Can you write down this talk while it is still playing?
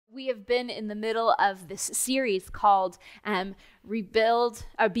we have been in the middle of this series called Beyond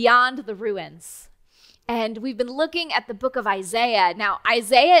the Ruins. And we've been looking at the book of Isaiah. Now,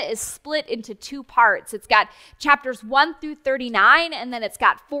 Isaiah is split into two parts. It's got chapters 1 through 39, and then it's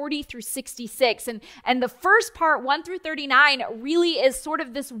got 40 through 66. And the first part, 1 through 39, really is sort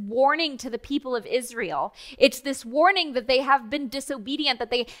of this warning to the people of Israel. It's this warning that they have been disobedient,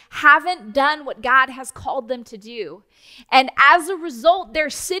 that they haven't done what God has called them to do. And as a result, their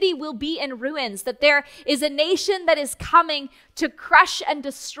city will be in ruins, that there is a nation that is coming to crush and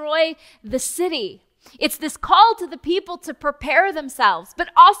destroy the city. It's this call to the people to prepare themselves, but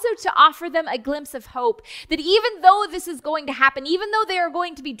also to offer them a glimpse of hope that even though this is going to happen, even though they are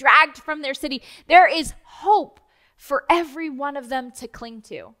going to be dragged from their city, there is hope for every one of them to cling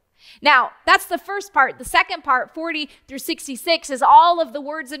to. Now, that's the first part. The second part, 40 through 66, is all of the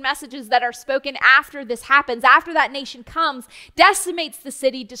words and messages that are spoken after this happens, after that nation comes, decimates the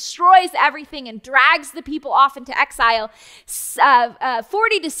city, destroys everything, and drags the people off into exile.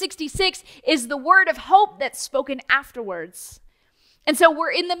 40 to 66 is the word of hope that's spoken afterwards. And so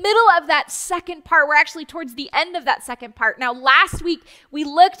we're in the middle of that second part. We're actually towards the end of that second part. Now, last week, we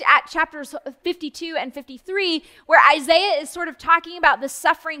looked at chapters 52 and 53, where Isaiah is sort of talking about the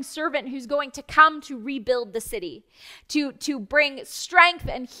suffering servant who's going to come to rebuild the city, to bring strength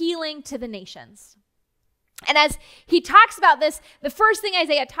and healing to the nations. And as he talks about this, the first thing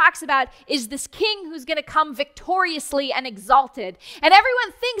Isaiah talks about is this king who's going to come victoriously and exalted. And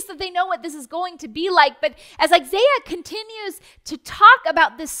everyone thinks that they know what this is going to be like. But as Isaiah continues to talk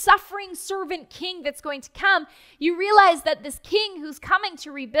about this suffering servant king that's going to come, you realize that this king who's coming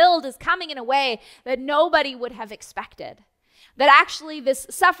to rebuild is coming in a way that nobody would have expected. That actually this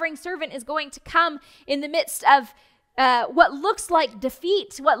suffering servant is going to come in the midst of what looks like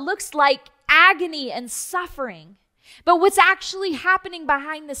defeat, what looks like agony and suffering. But what's actually happening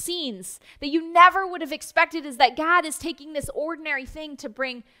behind the scenes that you never would have expected is that God is taking this ordinary thing to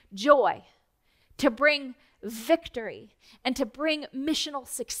bring joy, to bring victory, and to bring missional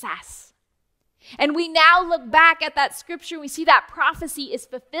success. And we now look back at that scripture and we see that prophecy is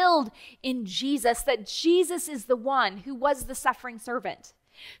fulfilled in Jesus, that Jesus is the one who was the suffering servant.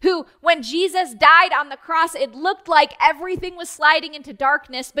 Who, when Jesus died on the cross, it looked like everything was sliding into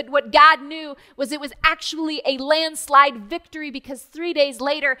darkness, but what God knew was it was actually a landslide victory, because 3 days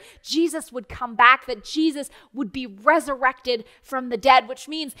later, Jesus would come back, that Jesus would be resurrected from the dead, which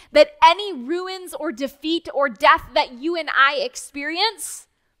means that any ruins or defeat or death that you and I experience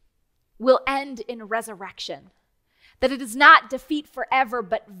will end in resurrection. That it is not defeat forever,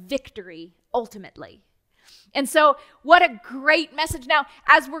 but victory ultimately. And so what a great message. Now,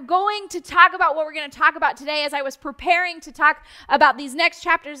 as we're going to talk about what we're going to talk about today, as I was preparing to talk about these next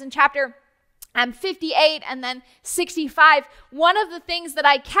chapters in chapter 58 and then 65, one of the things that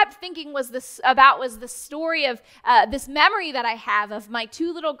I kept thinking was the story of this memory that I have of my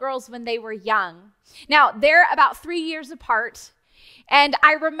two little girls when they were young. Now, they're about 3 years apart. And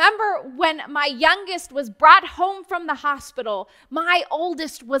I remember when my youngest was brought home from the hospital, my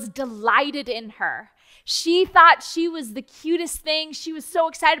oldest was delighted in her. She thought she was the cutest thing. She was so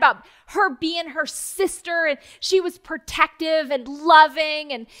excited about her being her sister, and she was protective and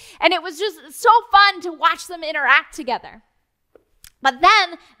loving, and it was just so fun to watch them interact together. But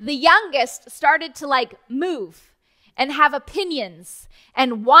then the youngest started to move and have opinions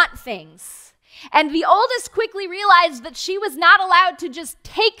and want things. And the oldest quickly realized that she was not allowed to just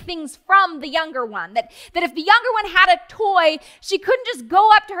take things from the younger one. That if the younger one had a toy, she couldn't just go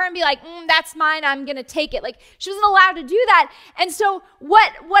up to her and be like, that's mine, I'm going to take it. She wasn't allowed to do that. And so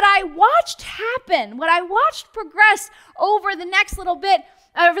what I watched happen, what I watched progress over the next little bit,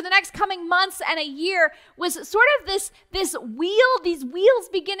 over the next coming months and a year, was sort of this wheel, these wheels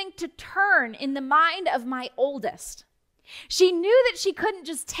beginning to turn in the mind of my oldest. She knew that she couldn't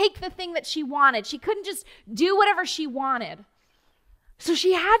just take the thing that she wanted. She couldn't just do whatever she wanted. So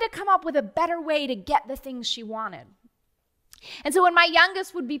she had to come up with a better way to get the things she wanted. And so when my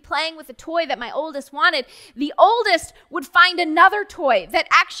youngest would be playing with a toy that my oldest wanted, the oldest would find another toy that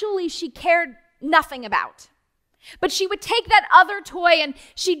actually she cared nothing about. But she would take that other toy and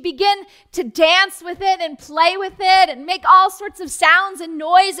she'd begin to dance with it and play with it and make all sorts of sounds and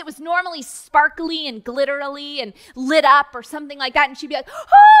noise. It was normally sparkly and glittery and lit up or something like that. And she'd be like,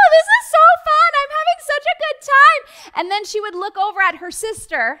 oh, this is so fun. I'm having such a good time. And then she would look over at her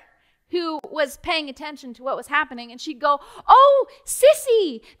sister, who was paying attention to what was happening, and she'd go, oh,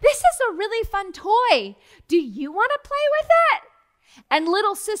 Sissy, this is a really fun toy. Do you want to play with it? And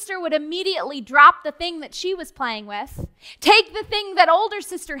little sister would immediately drop the thing that she was playing with, take the thing that older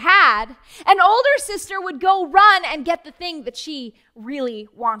sister had, and older sister would go run and get the thing that she really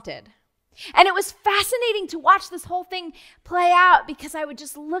wanted. And it was fascinating to watch this whole thing play out because I would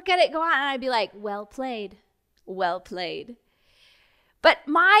just look at it go on and I'd be like, well played, well played. But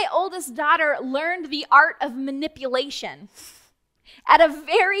my oldest daughter learned the art of manipulation at a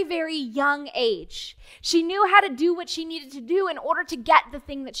very, very young age. She knew how to do what she needed to do in order to get the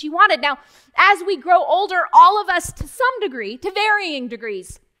thing that she wanted. Now, as we grow older, all of us, to some degree, to varying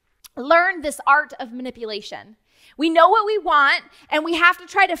degrees, learn this art of manipulation. We know what we want, and we have to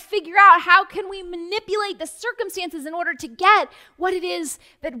try to figure out how can we manipulate the circumstances in order to get what it is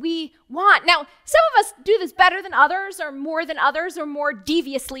that we want. Now, some of us do this better than others, or more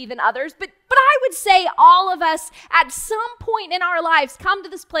deviously than others, but I would say all of us at some point in our lives come to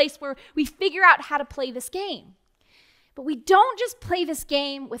this place where we figure out how to play this game. But we don't just play this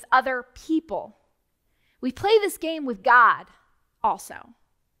game with other people. We play this game with God also.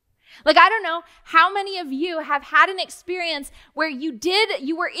 Like, I don't know how many of you have had an experience where you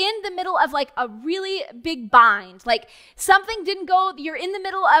were in the middle of like a really big bind. Like something didn't go, you're in the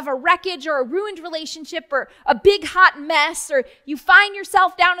middle of a wreckage or a ruined relationship or a big hot mess, or you find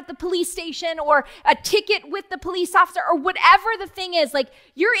yourself down at the police station or a ticket with the police officer or whatever the thing is. Like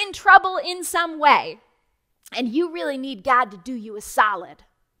you're in trouble in some way and you really need God to do you a solid.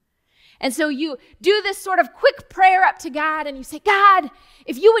 And so you do this sort of quick prayer up to God and you say, God,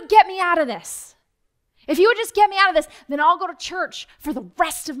 if you would get me out of this, if you would just get me out of this, then I'll go to church for the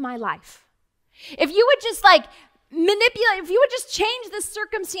rest of my life. If you would just like manipulate, if you would just change this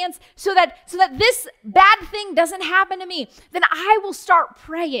circumstance so that this bad thing doesn't happen to me, then I will start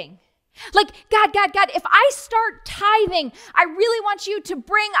praying. Like, God, if I start tithing, I really want you to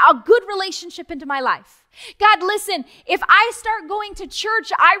bring a good relationship into my life. God, listen, if I start going to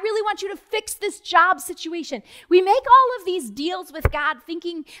church, I really want you to fix this job situation. We make all of these deals with God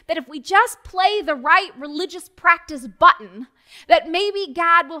thinking that if we just play the right religious practice button, that maybe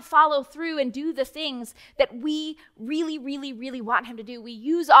God will follow through and do the things that we really, really, really want him to do. We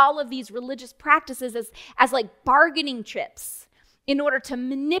use all of these religious practices as like bargaining chips in order to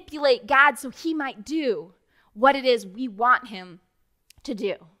manipulate God so he might do what it is we want him to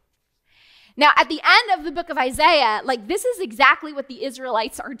do. Now, at the end of the book of Isaiah, like this is exactly what the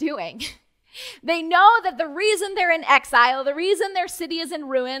Israelites are doing. They know that the reason they're in exile, the reason their city is in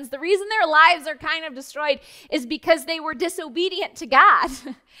ruins, the reason their lives are kind of destroyed is because they were disobedient to God.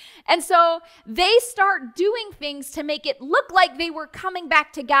 And so they start doing things to make it look like they were coming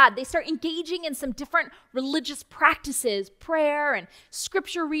back to God. They start engaging in some different religious practices, prayer and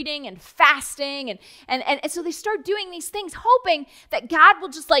scripture reading and fasting. And so they start doing these things hoping that God will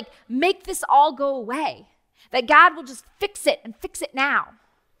just like make this all go away, that God will just fix it and fix it now.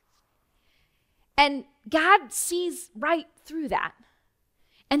 And God sees right through that.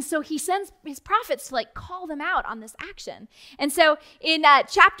 And so he sends his prophets to like call them out on this action. And so in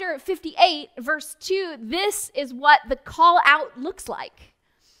chapter 58, verse 2, this is what the call out looks like.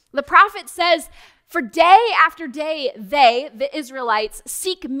 The prophet says, for day after day, they, the Israelites,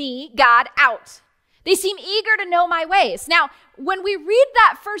 seek me, God, out. They seem eager to know my ways. Now, when we read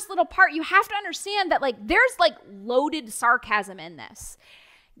that first little part, you have to understand that like there's like loaded sarcasm in this.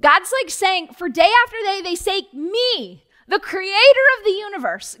 God's like saying, for day after day, they seek me, the creator of the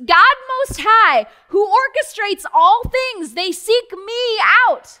universe, God Most High, who orchestrates all things. They seek me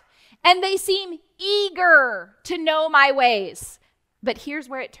out, and they seem eager to know my ways. But here's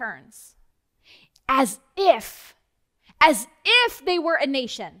where it turns. As if they were a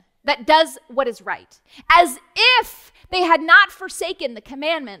nation that does what is right. As if they had not forsaken the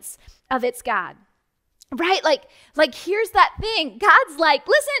commandments of its God. Right? Like here's that thing. God's like,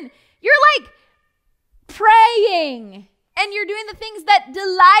 listen, you're like praying and you're doing the things that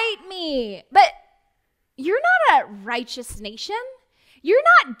delight me, but you're not a righteous nation. You're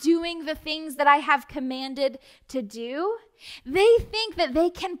not doing the things that I have commanded to do. They think that they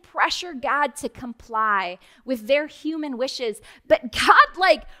can pressure God to comply with their human wishes, but God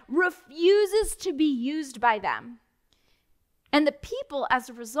like refuses to be used by them. And the people, as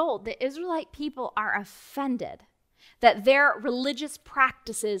a result, the Israelite people are offended that their religious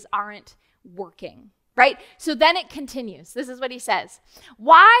practices aren't working, right? So then it continues. This is what he says.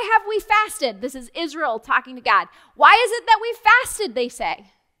 Why have we fasted? This is Israel talking to God. Why is it that we fasted, they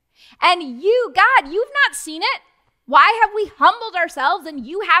say? And you, God, you've not seen it. Why have we humbled ourselves and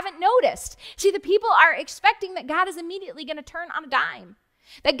you haven't noticed? See, the people are expecting that God is immediately going to turn on a dime.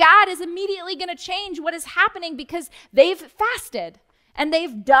 That God is immediately going to change what is happening because they've fasted and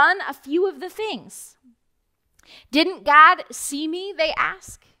they've done a few of the things. Didn't God see me, they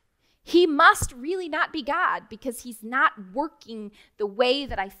ask? He must really not be God because he's not working the way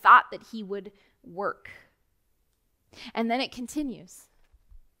that I thought that he would work. And then it continues.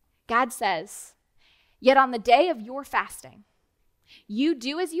 God says, yet on the day of your fasting, you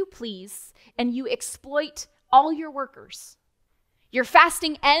do as you please and you exploit all your workers. Your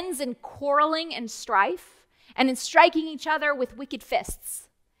fasting ends in quarreling and strife and in striking each other with wicked fists.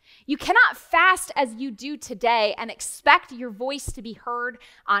 You cannot fast as you do today and expect your voice to be heard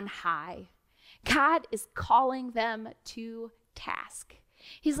on high. God is calling them to task.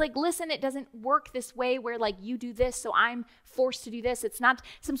 He's like, listen, it doesn't work this way where like you do this, so I'm forced to do this. It's not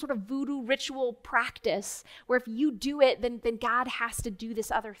some sort of voodoo ritual practice where if you do it, then God has to do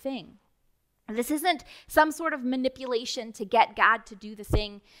this other thing. This isn't some sort of manipulation to get God to do the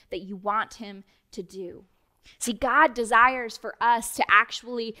thing that you want him to do. See, God desires for us to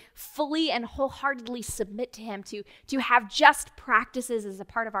actually fully and wholeheartedly submit to him, to have just practices as a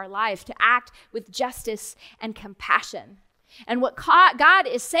part of our life, to act with justice and compassion. And what God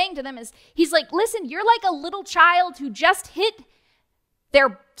is saying to them is, he's like, listen, you're like a little child who just hit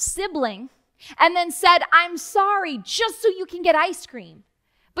their sibling and then said, I'm sorry, just so you can get ice cream.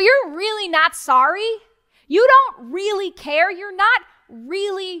 But you're really not sorry. You don't really care. You're not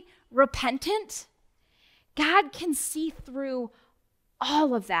really repentant. God can see through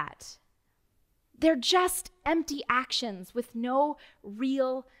all of that. They're just empty actions with no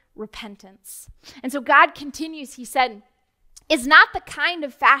real repentance. And so God continues, he said, is not the kind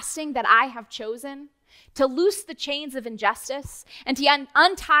of fasting that I have chosen to loose the chains of injustice and to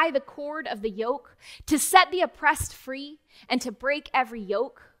untie the cord of the yoke, to set the oppressed free and to break every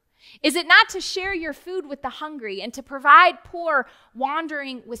yoke? Is it not to share your food with the hungry and to provide poor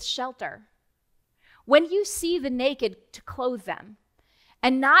wandering with shelter? When you see the naked, to clothe them,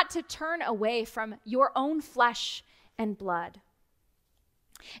 and not to turn away from your own flesh and blood.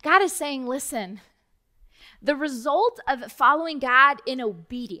 God is saying, listen, the result of following God in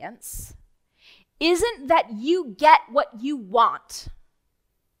obedience isn't that you get what you want,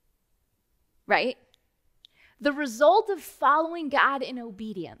 right? The result of following God in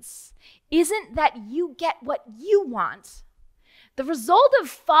obedience isn't that you get what you want. The result of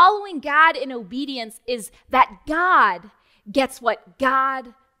following God in obedience is that God gets what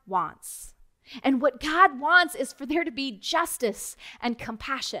God wants. And what God wants is for there to be justice and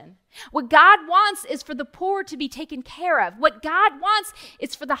compassion. What God wants is for the poor to be taken care of. What God wants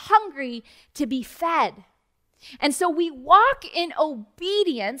is for the hungry to be fed. And so we walk in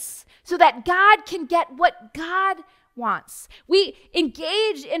obedience so that God can get what God wants. We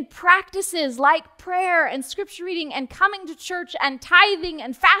engage in practices like prayer and scripture reading and coming to church and tithing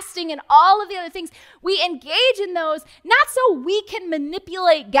and fasting and all of the other things. We engage in those not so we can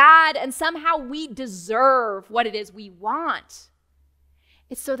manipulate God and somehow we deserve what it is we want.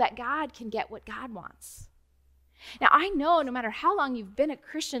 It's so that God can get what God wants. Now, I know no matter how long you've been a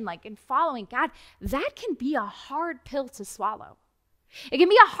Christian, like in following God, that can be a hard pill to swallow. It can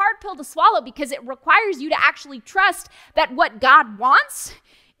be a hard pill to swallow because it requires you to actually trust that what God wants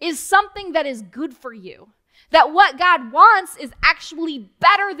is something that is good for you. That what God wants is actually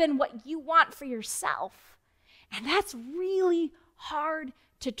better than what you want for yourself. And that's really hard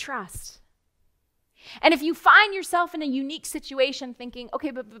to trust. And if you find yourself in a unique situation thinking,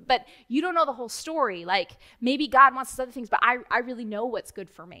 okay, but you don't know the whole story. Like maybe God wants these other things, but I really know what's good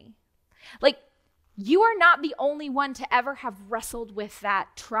for me. Like, you are not the only one to ever have wrestled with that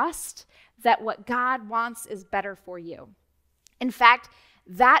trust that what God wants is better for you. In fact,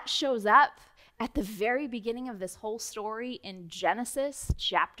 that shows up at the very beginning of this whole story in Genesis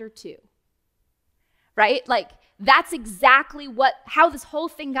chapter 2. Right? Like that's exactly how this whole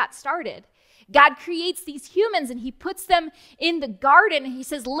thing got started. God creates these humans and he puts them in the garden and he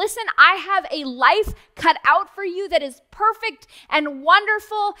says, listen, I have a life cut out for you that is perfect and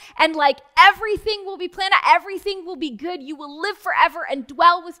wonderful and like everything will be planned out, everything will be good. You will live forever and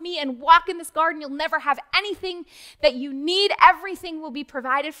dwell with me and walk in this garden. You'll never have anything that you need. Everything will be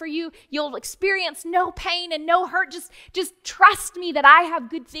provided for you. You'll experience no pain and no hurt. Just trust me that I have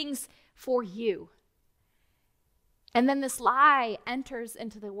good things for you. And then this lie enters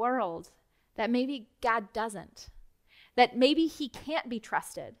into the world that maybe God doesn't, that maybe he can't be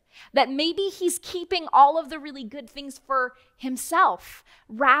trusted, that maybe he's keeping all of the really good things for himself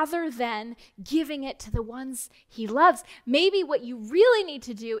rather than giving it to the ones he loves. Maybe what you really need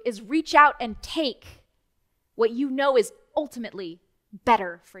to do is reach out and take what you know is ultimately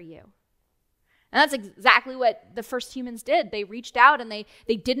better for you. And that's exactly what the first humans did. They reached out and they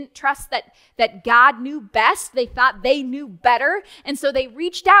didn't trust that God knew best. They thought they knew better. And so they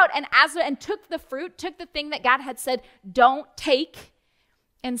reached out and took the fruit, took the thing that God had said, don't take.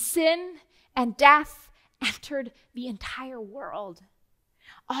 And sin and death entered the entire world.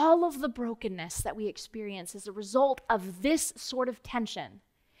 All of the brokenness that we experience is a result of this sort of tension.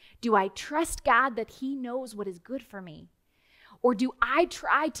 Do I trust God that he knows what is good for me? Or do I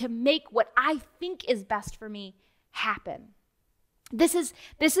try to make what I think is best for me happen? This is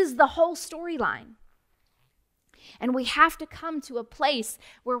the whole storyline. And we have to come to a place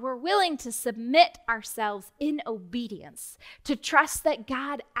where we're willing to submit ourselves in obedience, to trust that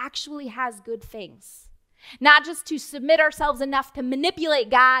God actually has good things. Not just to submit ourselves enough to manipulate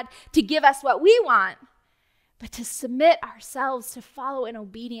God to give us what we want, but to submit ourselves to follow in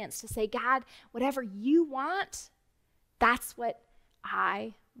obedience, to say, God, whatever you want, that's what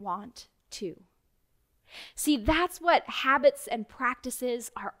I want too. See, that's what habits and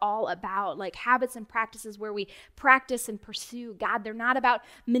practices are all about. Like habits and practices where we practice and pursue God. They're not about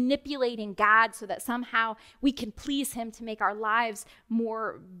manipulating God so that somehow we can please him to make our lives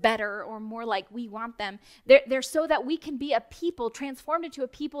more better or more like we want them. They're so that we can be a people, transformed into a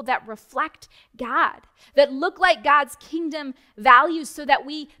people that reflect God, that look like God's kingdom values, so that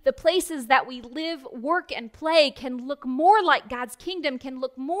the places that we live, work, and play can look more like God's kingdom, can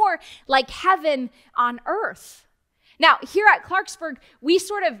look more like heaven on earth. Now, here at Clarksburg, we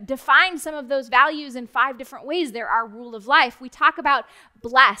sort of define some of those values in 5 different ways. They're our rule of life. We talk about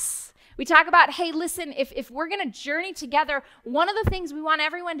bless. We talk about, hey, listen, if we're going to journey together, one of the things we want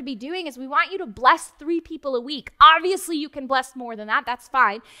everyone to be doing is we want you to bless 3 people a week. Obviously, you can bless more than that. That's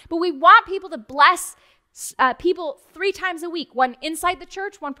fine. But we want people to bless people 3 times a week, one inside the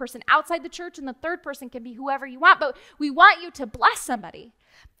church, one person outside the church, and the third person can be whoever you want. But we want you to bless somebody.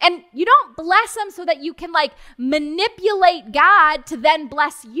 And you don't bless them so that you can manipulate God to then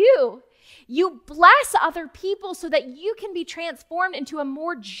bless you. You bless other people so that you can be transformed into a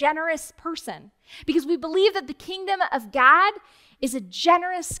more generous person. Because we believe that the kingdom of God is a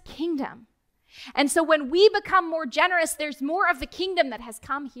generous kingdom. And so when we become more generous, there's more of the kingdom that has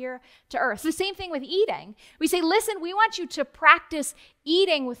come here to earth. The same thing with eating. We say, listen, we want you to practice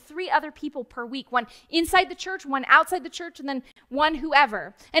eating with 3 other people per week, one inside the church, one outside the church, and then one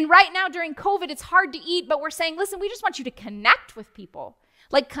whoever. And right now during COVID, it's hard to eat, but we're saying, listen, we just want you to connect with people.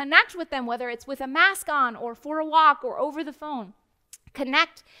 Connect with them, whether it's with a mask on or for a walk or over the phone.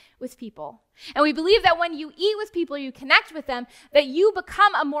 Connect with people. And we believe that when you eat with people, you connect with them, that you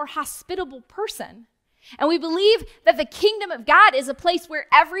become a more hospitable person. And we believe that the kingdom of God is a place where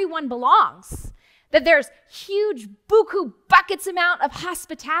everyone belongs, that there's huge buku buckets amount of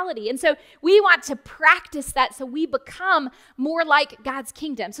hospitality. And so we want to practice that so we become more like God's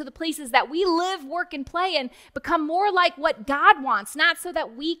kingdom. So the places that we live, work, and play in become more like what God wants, not so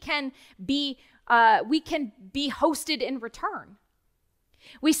that we can be hosted in return.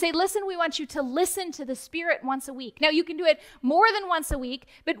 We say, listen, we want you to listen to the Spirit once a week. Now, you can do it more than once a week,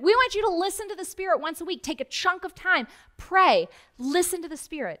 but we want you to listen to the Spirit once a week. Take a chunk of time, pray, listen to the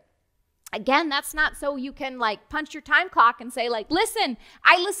Spirit. Again, that's not so you can punch your time clock and say listen,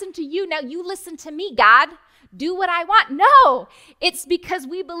 I listen to you, now you listen to me, God. Do what I want. No, it's because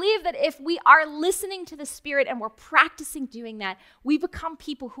we believe that if we are listening to the Spirit and we're practicing doing that, we become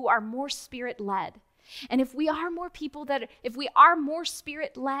people who are more Spirit-led. And if we are more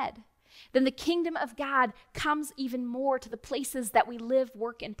Spirit-led, then the kingdom of God comes even more to the places that we live,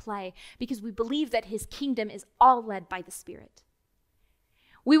 work, and play, because we believe that his kingdom is all led by the Spirit.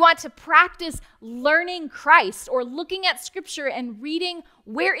 We want to practice learning Christ, or looking at Scripture and reading,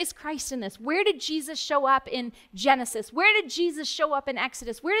 where is Christ in this? Where did Jesus show up in Genesis? Where did Jesus show up in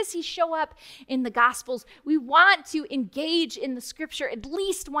Exodus? Where does he show up in the Gospels? We want to engage in the Scripture at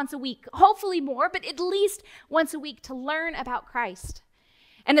least once a week, hopefully more, but at least once a week to learn about Christ.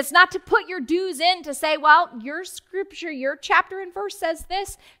 And it's not to put your dues in to say, well, your Scripture, your chapter and verse says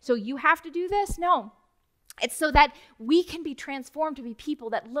this, so you have to do this. No. It's so that we can be transformed to be people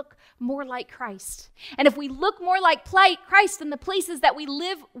that look more like Christ. And if we look more like Christ, then the places that we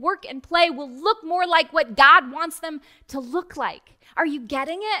live, work, and play will look more like what God wants them to look like. Are you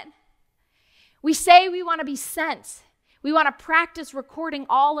getting it? We say we want to be sent. We want to practice recording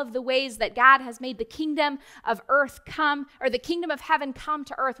all of the ways that God has made the kingdom of earth come, or the kingdom of heaven come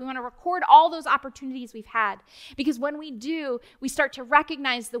to earth. We want to record all those opportunities we've had. Because when we do, we start to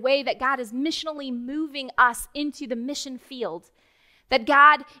recognize the way that God is missionally moving us into the mission field. That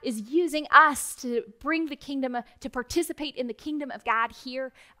God is using us to bring the kingdom, to participate in the kingdom of God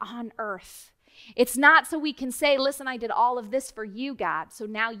here on earth. It's not so we can say, listen, I did all of this for you, God, so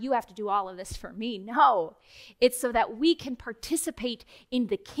now you have to do all of this for me. No, it's so that we can participate in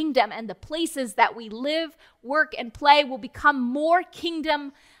the kingdom, and the places that we live, work, and play will become more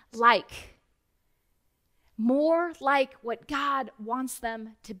kingdom-like. More like what God wants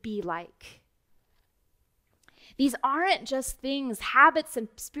them to be like. These aren't just things, habits and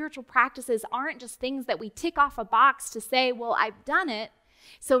spiritual practices aren't just things that we tick off a box to say, well, I've done it,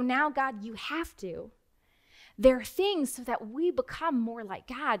 so now, God, you have to. They're things so that we become more like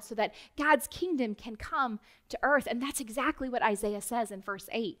God, so that God's kingdom can come to earth. And that's exactly what Isaiah says in verse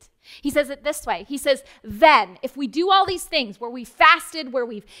 8. He says it this way. He says, then, if we do all these things, where we fasted, where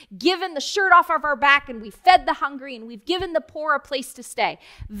we've given the shirt off of our back, and we fed the hungry, and we've given the poor a place to stay,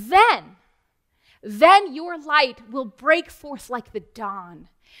 then your light will break forth like the dawn.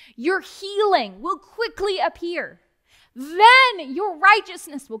 Your healing will quickly appear. Then your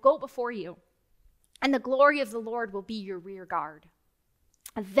righteousness will go before you, and the glory of the Lord will be your rear guard.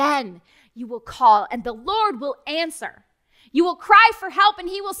 Then you will call, and the Lord will answer. You will cry for help, and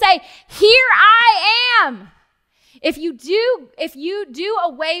he will say, here I am. If you do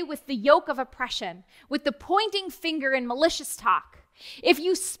away with the yoke of oppression, with the pointing finger and malicious talk, if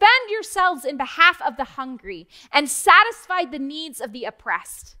you spend yourselves in behalf of the hungry and satisfy the needs of the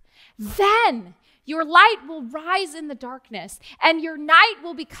oppressed, then your light will rise in the darkness, and your night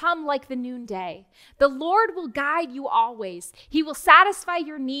will become like the noonday. The Lord will guide you always. He will satisfy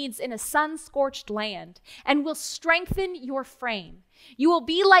your needs in a sun-scorched land and will strengthen your frame. You will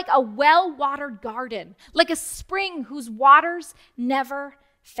be like a well-watered garden, like a spring whose waters never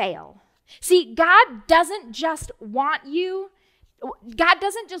fail. See, God doesn't just want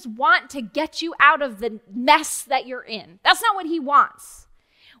to get you out of the mess that you're in. That's not what he wants.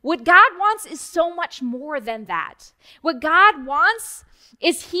 What God wants is so much more than that. What God wants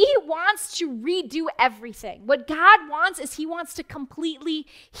is he wants to redo everything. What God wants is he wants to completely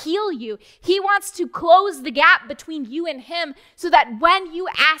heal you. He wants to close the gap between you and him so that when you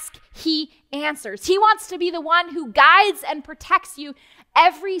ask, he answers. He wants to be the one who guides and protects you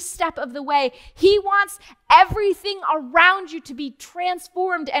every step of the way. He wants everything around you to be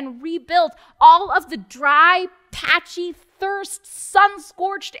transformed and rebuilt. All of the dry, patchy, thirst,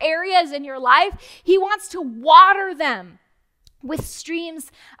 sun-scorched areas in your life, he wants to water them with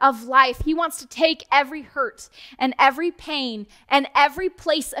streams of life. He wants to take every hurt and every pain and every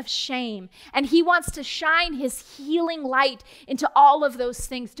place of shame, and he wants to shine his healing light into all of those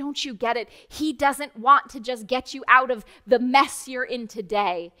things. Don't you get it? He doesn't want to just get you out of the mess you're in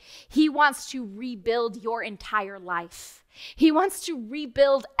today. He wants to rebuild your entire life. He wants to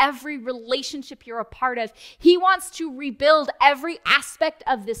rebuild every relationship you're a part of. He wants to rebuild every aspect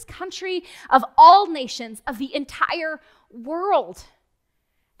of this country, of all nations, of the entire world.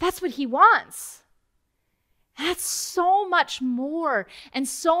 That's what he wants. That's so much more and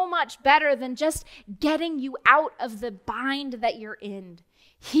so much better than just getting you out of the bind that you're in.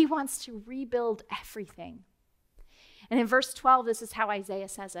 He wants to rebuild everything. And in verse 12, this is how Isaiah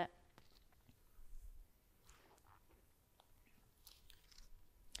says it.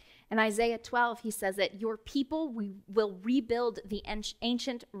 In Isaiah 12, he says that your people will rebuild the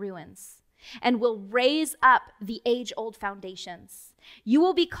ancient ruins and will raise up the age-old foundations. You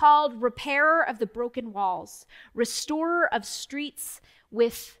will be called repairer of the broken walls, restorer of streets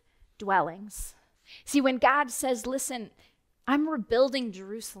with dwellings. See, when God says, listen, I'm rebuilding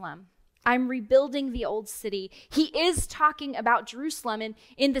Jerusalem, I'm rebuilding the old city, he is talking about Jerusalem. And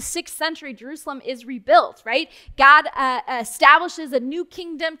in the 6th century, Jerusalem is rebuilt, right? God establishes a new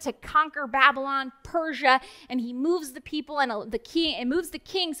kingdom to conquer Babylon, Persia, and he moves the people and moves the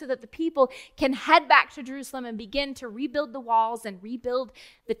king so that the people can head back to Jerusalem and begin to rebuild the walls and rebuild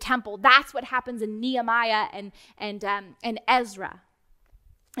the temple. That's what happens in Nehemiah and Ezra,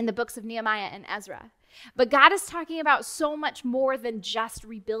 in the books of Nehemiah and Ezra. But God is talking about so much more than just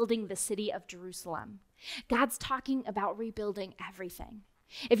rebuilding the city of Jerusalem. God's talking about rebuilding everything.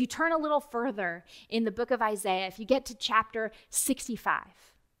 If you turn a little further in the book of Isaiah, if you get to chapter 65,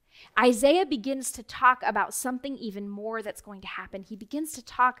 Isaiah begins to talk about something even more that's going to happen. He begins to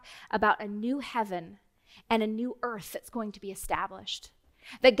talk about a new heaven and a new earth that's going to be established.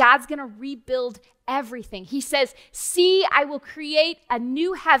 That God's going to rebuild everything. He says, see, I will create a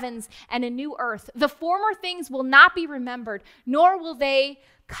new heavens and a new earth. The former things will not be remembered, nor will they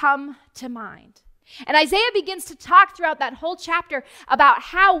come to mind. And Isaiah begins to talk throughout that whole chapter about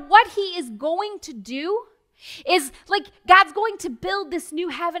how what he is going to do is like God's going to build this new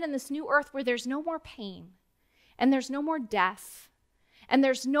heaven and this new earth where there's no more pain and there's no more death and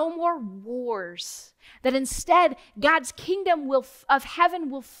there's no more wars. That instead, God's kingdom of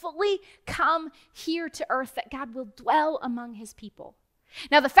heaven will fully come here to earth, that God will dwell among his people.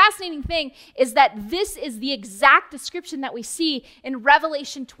 Now, the fascinating thing is that this is the exact description that we see in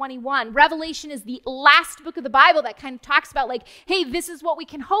Revelation 21. Revelation is the last book of the Bible that kind of talks about like, hey, this is what we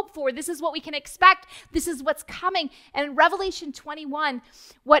can hope for. This is what we can expect. This is what's coming. And in Revelation 21,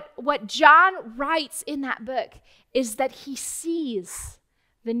 what John writes in that book is that he sees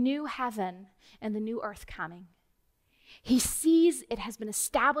the new heaven and the new earth coming. He sees it has been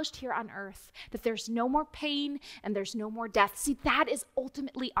established here on earth, that there's no more pain and there's no more death. See, that is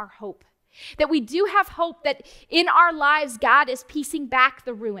ultimately our hope. That we do have hope that in our lives, God is piecing back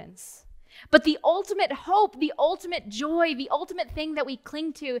the ruins. But the ultimate hope, the ultimate joy, the ultimate thing that we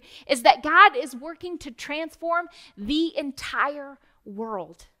cling to is that God is working to transform the entire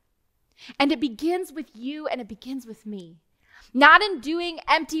world. And it begins with you and it begins with me. Not in doing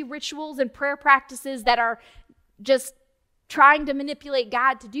empty rituals and prayer practices that are just trying to manipulate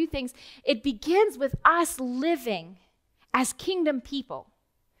God to do things. It begins with us living as kingdom people.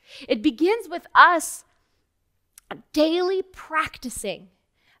 It begins with us daily practicing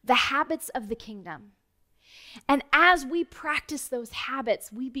the habits of the kingdom. And as we practice those habits,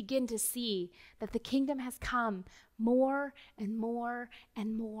 we begin to see that the kingdom has come more and more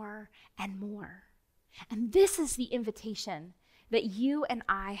and more and more. And this is the invitation that you and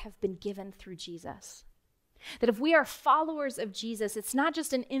I have been given through Jesus. That if we are followers of Jesus, it's not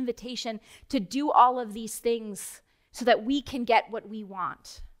just an invitation to do all of these things so that we can get what we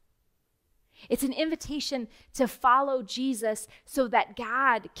want. It's an invitation to follow Jesus so that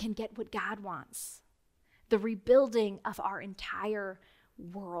God can get what God wants. The rebuilding of our entire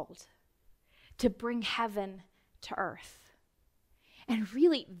world, to bring heaven to earth. And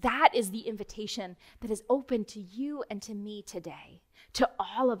really, that is the invitation that is open to you and to me today, to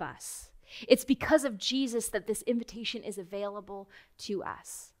all of us. It's because of Jesus that this invitation is available to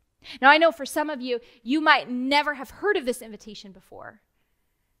us. Now, I know for some of you, you might never have heard of this invitation before.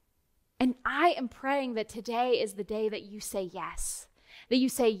 And I am praying that today is the day that you say yes. That you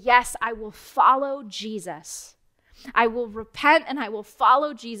say, yes, I will follow Jesus. I will repent and I will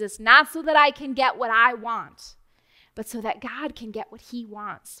follow Jesus, not so that I can get what I want, but so that God can get what he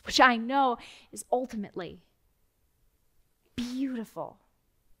wants, which I know is ultimately beautiful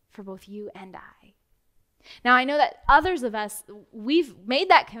for both you and I. Now, I know that others of us, we've made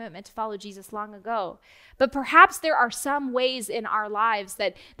that commitment to follow Jesus long ago, but perhaps there are some ways in our lives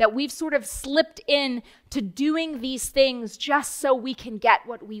that we've sort of slipped in to doing these things just so we can get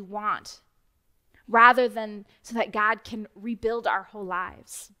what we want, rather than so that God can rebuild our whole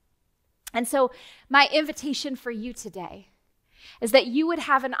lives. And so my invitation for you today is that you would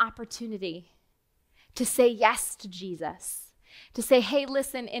have an opportunity to say yes to Jesus. To say, hey,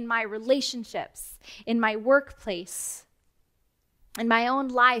 listen, in my relationships, in my workplace, in my own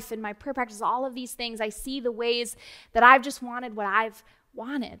life, in my prayer practice, all of these things, I see the ways that I've just wanted what I've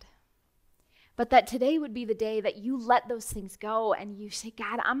wanted. But that today would be the day that you let those things go and you say,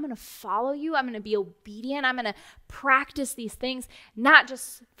 God, I'm going to follow you. I'm going to be obedient. I'm going to practice these things, not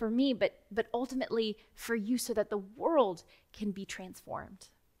just for me, but ultimately for you so that the world can be transformed.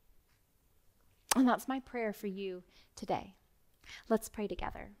 And that's my prayer for you today. Let's pray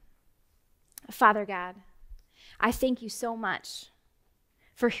together. Father God, I thank you so much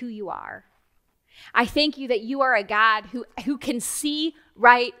for who you are. I thank you that you are a God who can see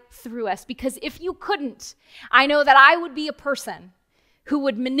right through us, because if you couldn't, I know that I would be a person who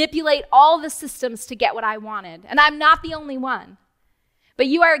would manipulate all the systems to get what I wanted. And I'm not the only one. But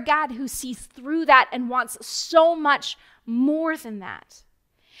you are a God who sees through that and wants so much more than that.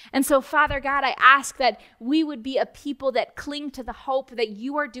 And so, Father God, I ask that we would be a people that cling to the hope that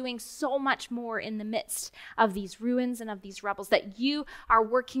you are doing so much more in the midst of these ruins and of these rebels, that you are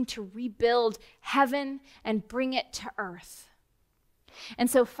working to rebuild heaven and bring it to earth.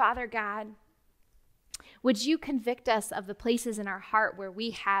 And so, Father God, would you convict us of the places in our heart where we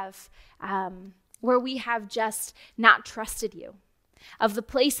have just not trusted you? Of the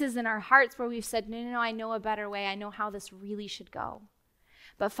places in our hearts where we've said, no, I know a better way. I know how this really should go.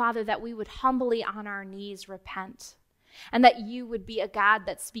 But Father, that we would humbly on our knees repent, and that you would be a God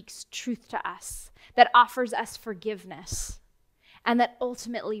that speaks truth to us, that offers us forgiveness, and that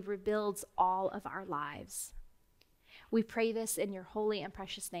ultimately rebuilds all of our lives. We pray this in your holy and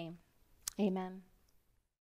precious name. Amen.